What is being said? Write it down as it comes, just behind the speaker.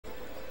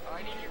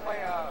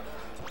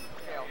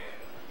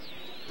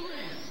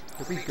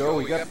Here we go.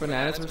 We got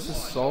Bananas versus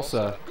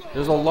Salsa.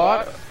 There's a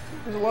lot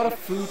of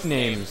food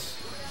names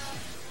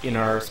in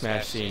our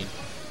Smash scene.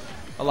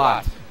 A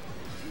lot.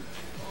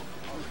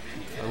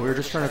 We were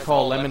just trying to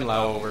call Lemon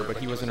Lao over, but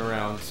he wasn't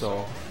around,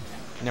 so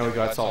now we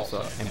got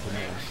Salsa and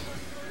Bananas.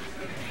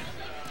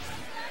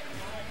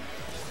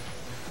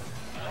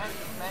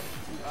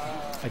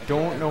 I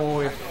don't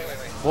know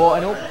if... Well, I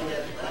know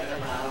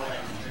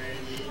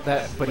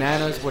that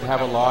Bananas would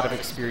have a lot of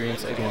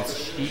experience against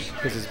Sheik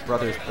because his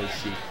brothers play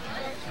Sheik.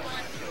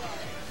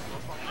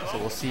 So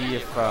we'll see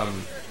if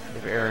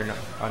Aaron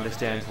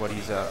understands what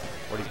he's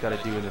got to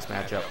do in this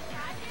matchup.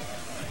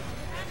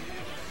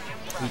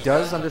 He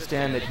does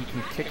understand that he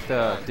can kick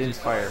the Din's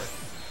fire.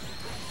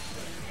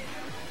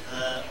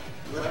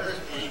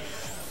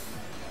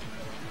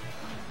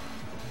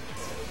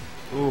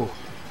 Ooh.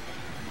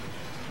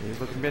 He's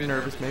looking a bit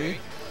nervous, maybe.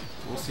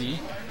 We'll see.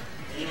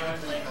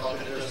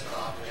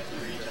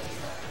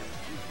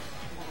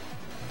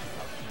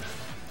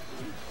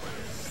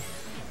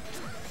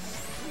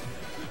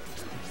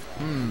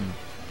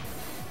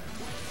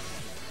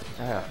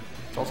 Yeah.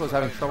 Also is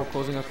having trouble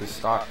closing up his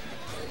stock.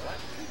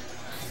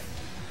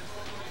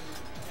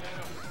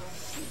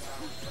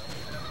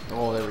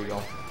 Oh, there we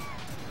go.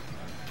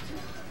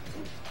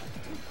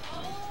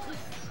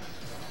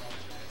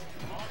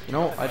 You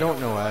know, I don't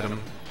know,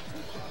 Adam.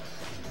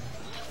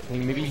 I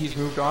think maybe he's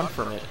moved on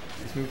from it.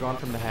 He's moved on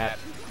from the hat.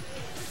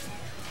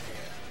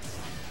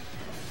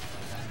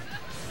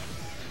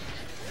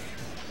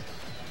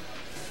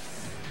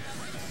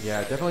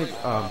 Yeah, definitely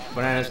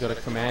Banana's got a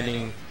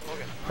commanding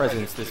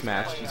presence this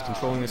match. He's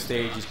controlling the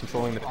stage, he's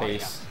controlling the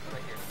pace.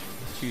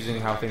 He's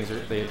choosing how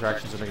the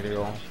interactions are going to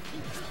go.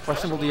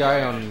 Questionable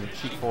DI on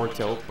Sheik forward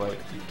tilt, but...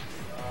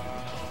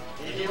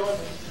 You're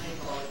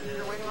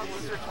waiting on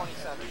loser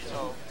 27,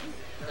 so...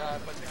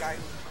 but the guy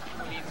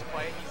who needs to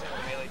play, he's in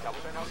the melee double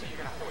right now, so you're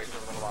going to have to wait for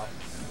a little while.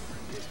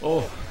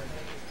 Oh!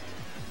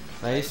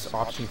 Nice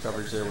option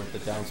coverage there with the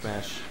down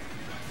smash.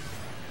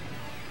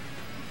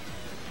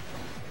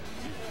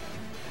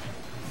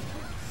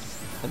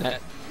 And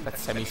that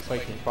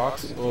semi-spike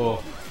hitbox.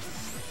 Oh.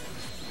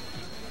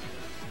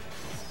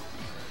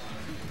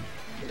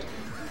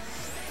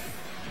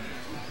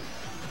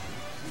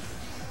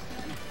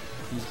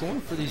 He's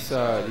going for these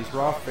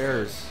raw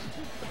fairs.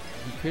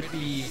 He could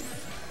be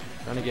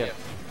trying to get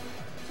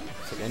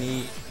like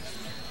any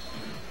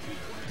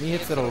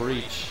hits that'll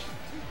reach,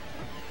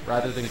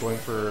 rather than going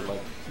for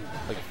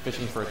like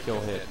fishing for a kill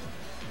hit.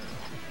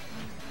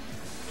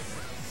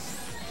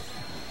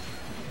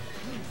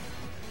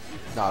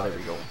 Ah, there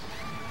we go.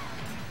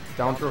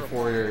 Down throw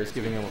forwarder is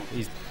giving him.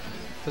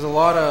 There's a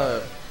lot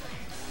of.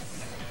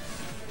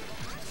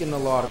 He's getting a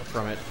lot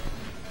from it.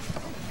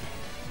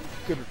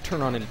 Good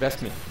return on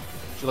investment.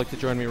 Would you like to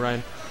join me,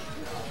 Ryan?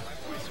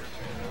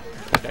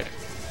 Okay.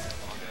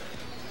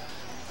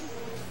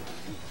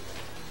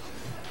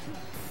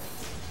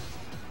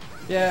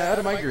 Yeah,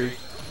 Adam, I agree.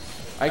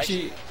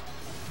 Actually,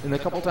 in the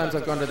couple times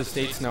I've gone to the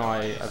States now,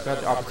 I've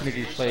got the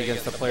opportunity to play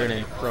against a player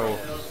named Pro.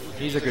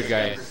 He's a good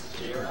guy.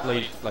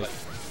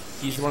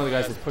 He's one of the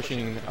guys that's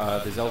pushing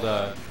the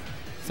Zelda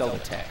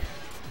tech,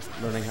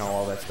 learning how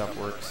all that stuff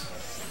works.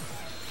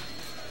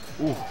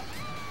 Ooh,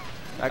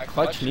 that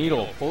clutch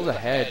needle pulls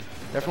ahead.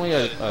 Definitely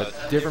a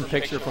different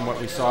picture from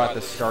what we saw at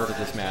the start of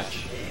this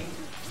match.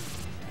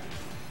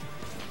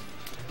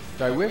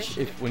 So I wish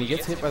when he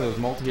gets hit by those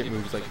multi-hit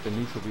moves like the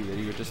neutral B, that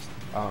he would just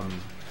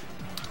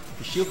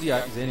the shield DI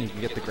is in, you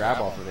can get the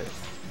grab off of it.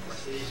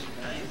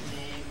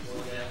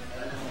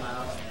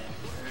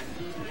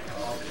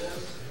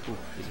 Ooh,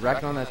 he's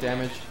racking on that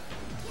damage.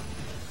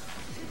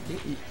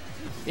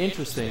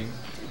 Interesting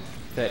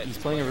that he's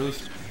playing a really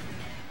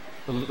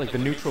like the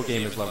neutral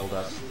game is leveled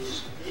up.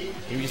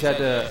 He just had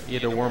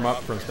to warm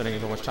up from spending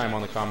so much time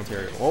on the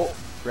commentary. Oh,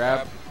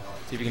 grab.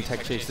 See if he can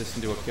tech chase this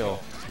into a kill.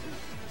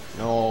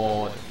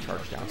 No,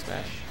 charge down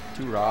smash.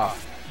 Too raw.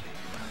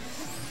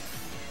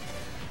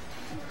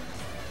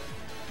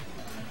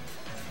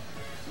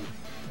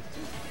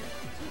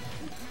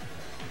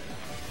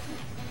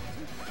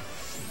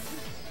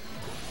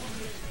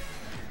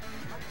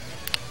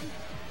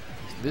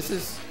 This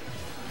is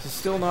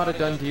still not a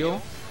done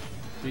deal.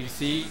 So you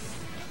see,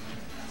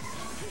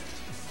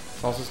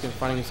 Salsa's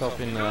finding himself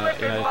in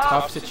a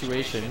tough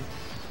situation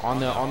on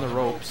the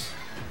ropes.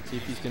 See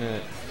if he's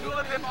gonna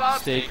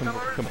stay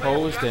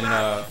composed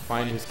and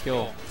find his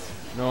kill.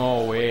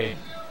 No way.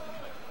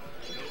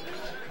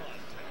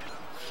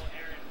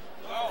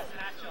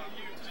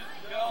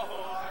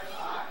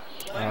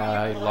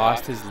 He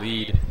lost his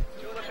lead.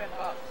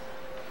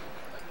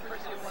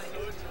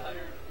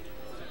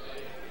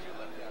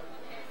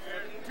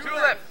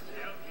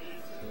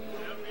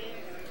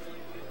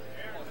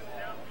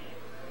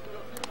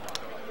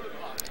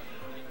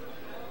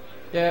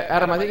 Yeah,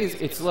 Adam, I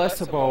think it's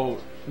less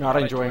about not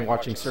enjoying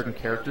watching certain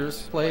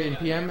characters play in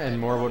PM and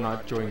more about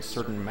not enjoying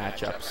certain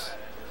matchups.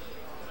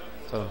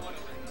 So,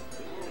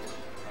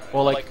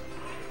 well, like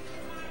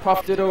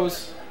Prof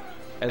Dittos,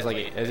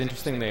 as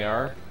interesting they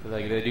are,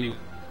 like they do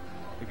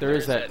Like, there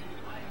is that.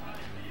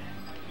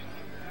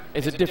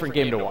 It's a different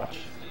game to watch.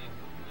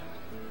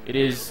 It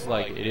is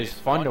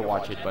fun to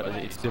watch it, but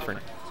it's different.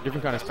 It's a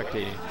different kind of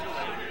spectating.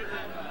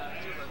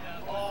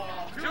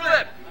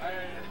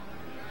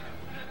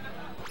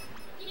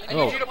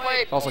 Oh,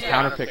 also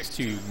counter picks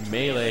to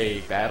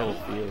melee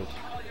battlefield.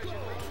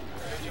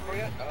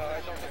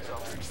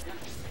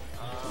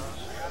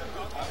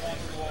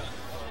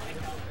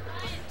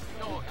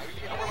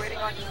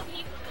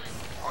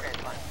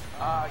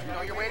 You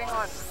know, you're waiting on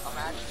a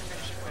match to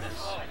finish it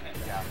winners.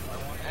 Yeah.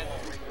 And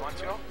you want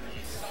to go?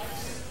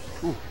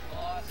 Ooh. You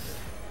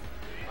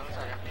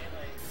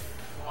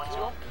want to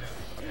go?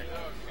 Okay.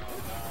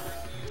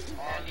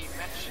 And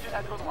she just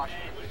had to go to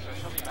Washington, so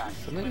she'll be back.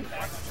 Something.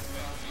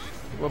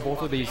 What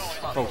both of these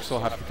folks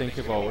will have to think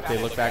about if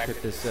they look back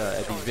at this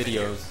at these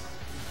videos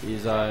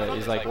is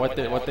like what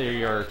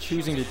they are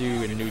choosing to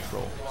do in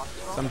neutral.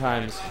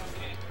 Sometimes,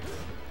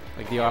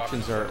 like the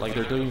options are like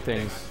they're doing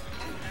things,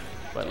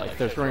 but like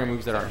they're throwing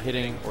moves that aren't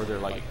hitting, or they're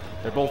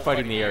both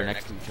fighting in the air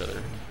next to each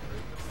other.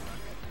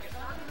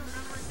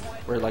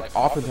 Where like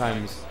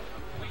oftentimes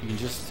you can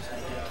just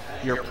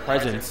your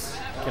presence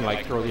can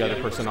like throw the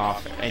other person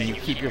off, and you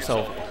keep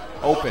yourself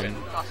open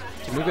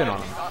to move in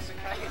on them.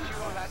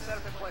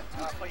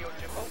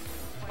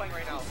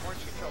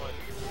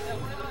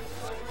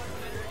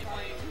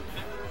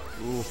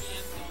 Ooh.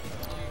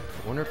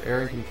 I wonder if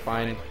Aaron can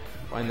find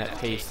that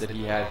pace that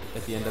he had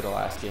at the end of the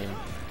last game.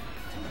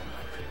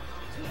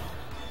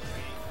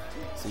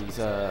 So he's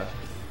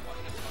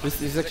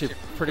this is actually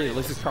pretty.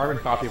 This is carbon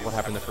copy of what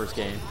happened the first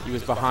game. He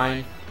was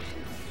behind.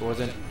 It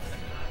wasn't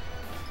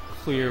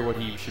clear what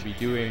he should be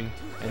doing,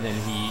 and then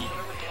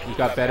he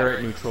got better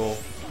at neutral.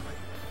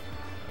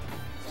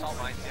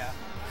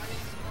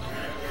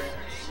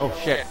 Oh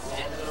shit!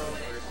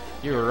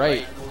 You were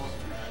right.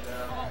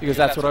 Because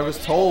that's what I was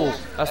told.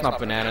 That's not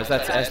bananas.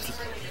 That's SDK.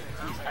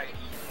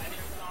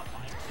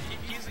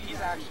 He's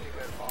actually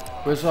good.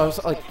 Which I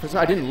was like,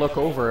 I didn't look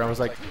over. I was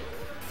like,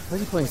 why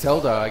is he playing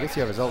Zelda? I guess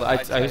you have a Zelda.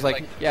 I was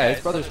like, yeah, his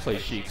brothers play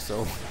Sheik,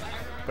 so.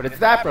 But it's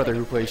that brother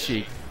who plays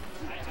Sheik.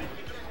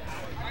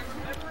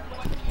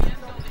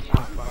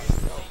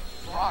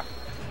 Rock.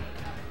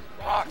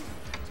 I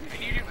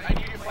need you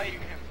to play him.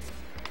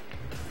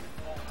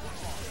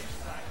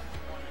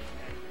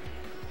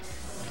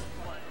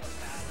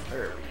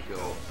 There we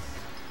go.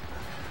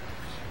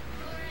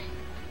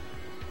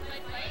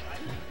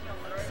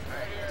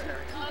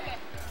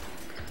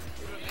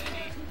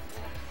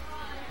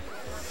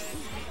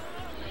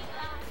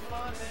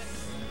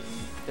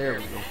 There we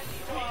go.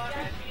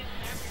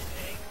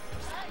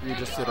 We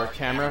just did our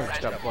camera,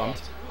 which got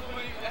bumped.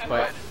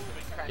 But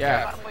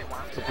yeah,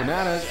 so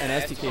Bananas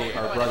and SDK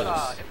are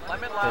brothers.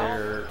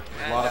 They're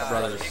a lot of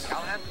brothers.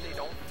 They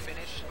don't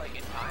finish like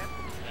in time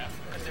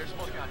because they're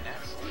supposed to be on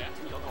nets.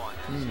 They'll go on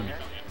nets.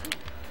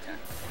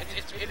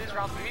 It is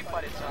round 3,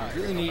 but it's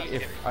really neat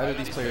if either of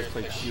these players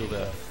played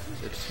Shielda.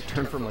 It's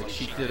turned from like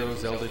Sheik dittos,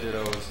 Zelda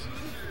dittos.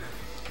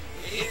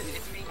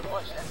 It's being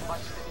pushed as much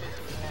as it is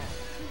we can.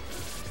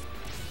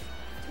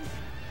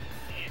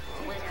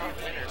 We're waiting on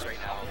winners right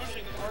now.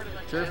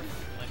 Sure.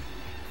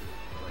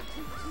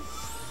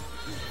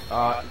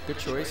 Good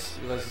choice.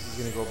 Realize this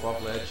is gonna go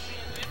above ledge.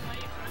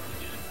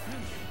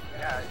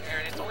 Yeah,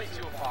 Aaron, it's only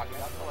 2 o'clock. You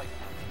have to like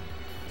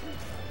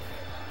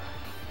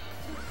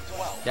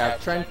 12. Yeah,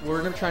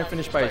 we're gonna try and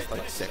finish by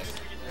like 6.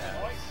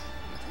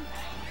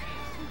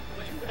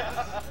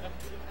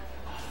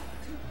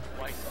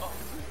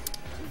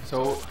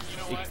 So,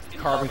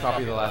 carbon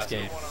copy of the last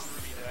game.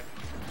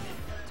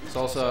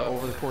 Salsa,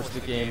 over the course of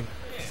the game,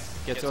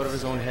 gets out of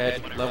his own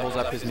head, levels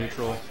up his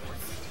neutral.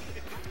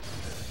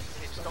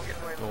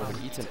 Oh,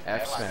 but eats an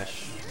F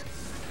smash.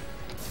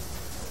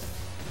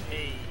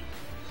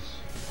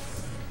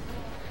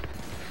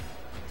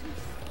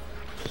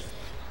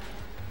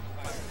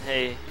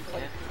 Hey.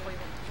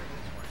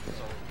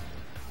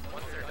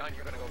 Once they're done,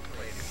 you're gonna go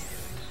play it.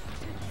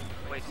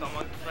 Wait,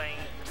 someone's playing.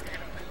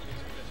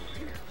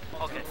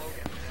 Okay.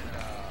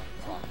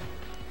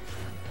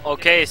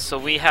 Okay, so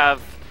we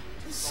have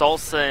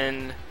Salsa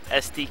and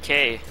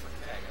SDK.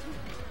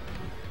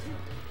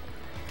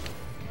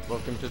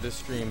 Welcome to the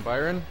stream,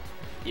 Byron.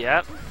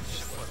 Yep.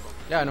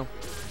 Yeah, I know.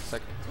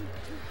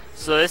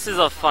 So this is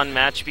a fun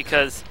match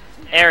because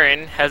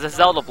Aaron has a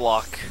Zelda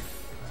block.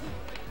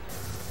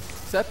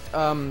 Except,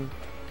 I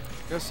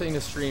was saying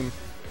to stream,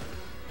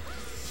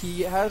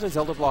 he has a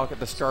Zelda block at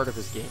the start of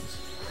his games,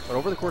 but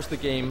over the course of the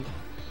game,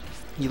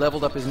 he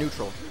leveled up his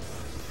neutral.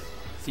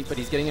 See, but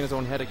he's getting in his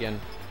own head again.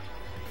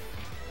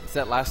 It's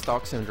that last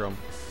stock syndrome.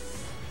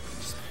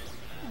 Just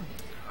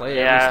play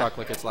every stock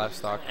like it's last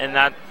stock. And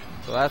that.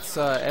 So that's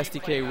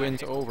SDK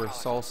wins over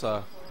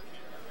Salsa.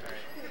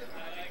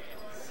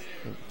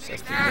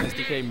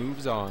 SDK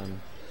moves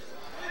on.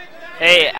 Hey,